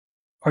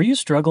Are you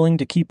struggling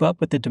to keep up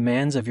with the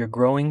demands of your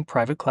growing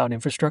private cloud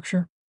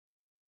infrastructure?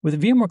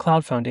 With VMware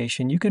Cloud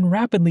Foundation, you can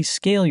rapidly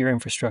scale your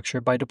infrastructure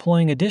by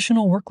deploying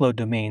additional workload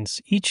domains,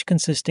 each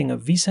consisting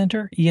of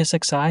vCenter,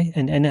 ESXi,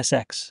 and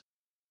NSX.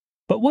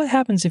 But what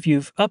happens if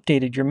you've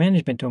updated your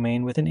management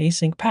domain with an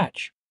async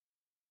patch?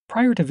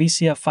 Prior to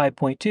VCF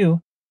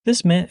 5.2,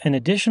 this meant an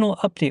additional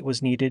update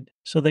was needed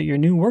so that your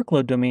new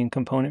workload domain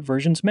component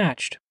versions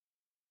matched.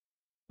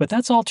 But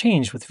that's all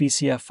changed with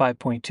VCF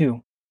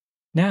 5.2.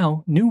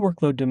 Now, new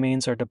workload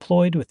domains are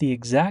deployed with the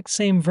exact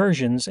same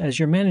versions as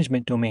your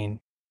management domain,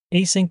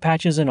 async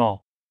patches and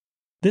all.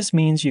 This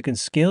means you can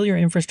scale your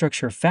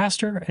infrastructure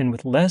faster and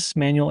with less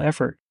manual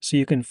effort, so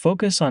you can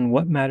focus on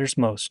what matters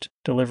most,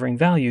 delivering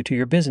value to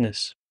your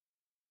business.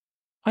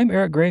 I'm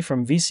Eric Gray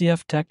from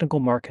VCF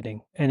Technical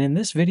Marketing, and in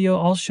this video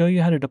I'll show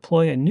you how to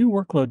deploy a new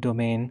workload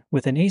domain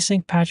with an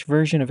async patch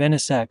version of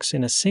NSX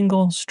in a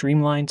single,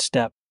 streamlined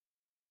step.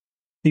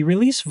 The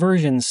Release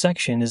Versions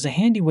section is a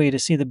handy way to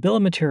see the bill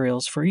of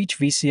materials for each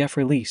VCF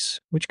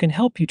release, which can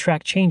help you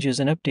track changes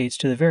and updates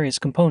to the various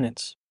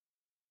components.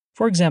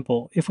 For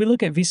example, if we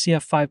look at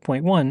VCF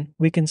 5.1,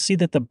 we can see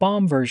that the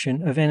BOM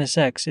version of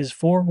NSX is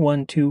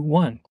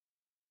 4121.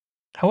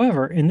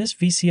 However, in this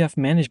VCF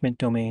management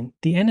domain,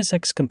 the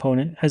NSX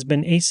component has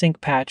been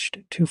async patched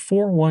to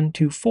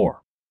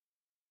 4124.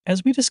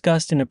 As we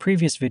discussed in a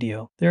previous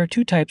video, there are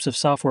two types of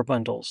software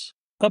bundles: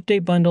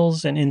 update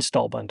bundles and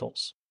install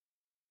bundles.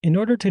 In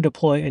order to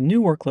deploy a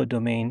new workload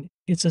domain,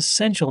 it's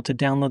essential to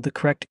download the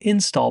correct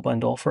install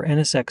bundle for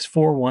NSX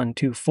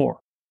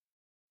 4124.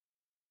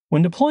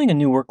 When deploying a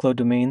new workload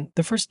domain,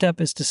 the first step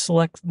is to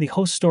select the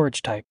host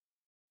storage type.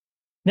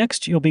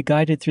 Next, you'll be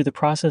guided through the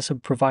process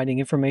of providing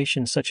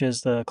information such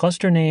as the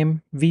cluster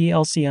name,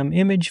 VLCM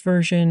image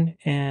version,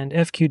 and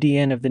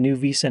FQDN of the new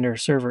vCenter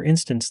server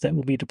instance that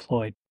will be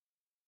deployed.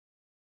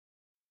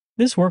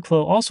 This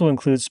workflow also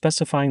includes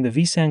specifying the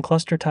vSAN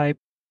cluster type,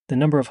 the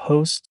number of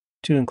hosts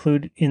to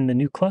include in the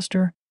new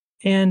cluster,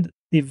 and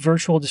the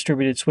virtual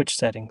distributed switch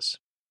settings.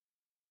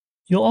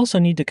 You'll also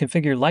need to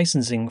configure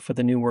licensing for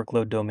the new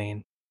workload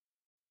domain.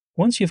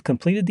 Once you've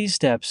completed these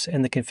steps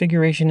and the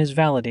configuration is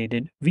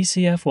validated,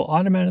 VCF will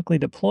automatically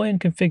deploy and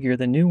configure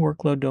the new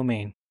workload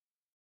domain.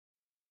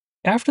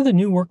 After the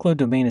new workload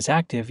domain is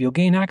active, you'll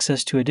gain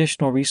access to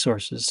additional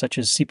resources such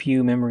as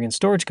CPU, memory, and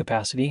storage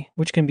capacity,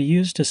 which can be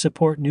used to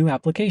support new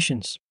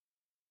applications.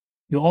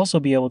 You'll also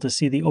be able to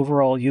see the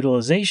overall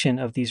utilization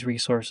of these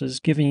resources,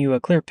 giving you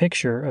a clear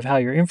picture of how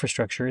your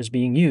infrastructure is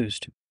being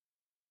used.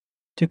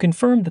 To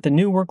confirm that the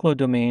new workload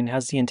domain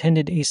has the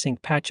intended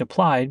async patch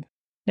applied,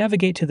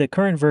 navigate to the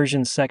Current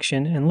Versions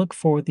section and look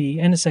for the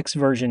NSX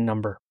version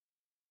number.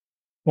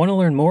 Want to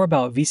learn more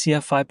about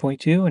VCF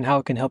 5.2 and how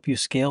it can help you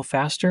scale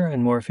faster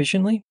and more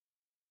efficiently?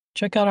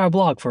 Check out our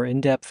blog for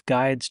in-depth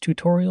guides,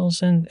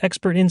 tutorials, and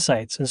expert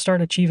insights and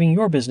start achieving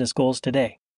your business goals today.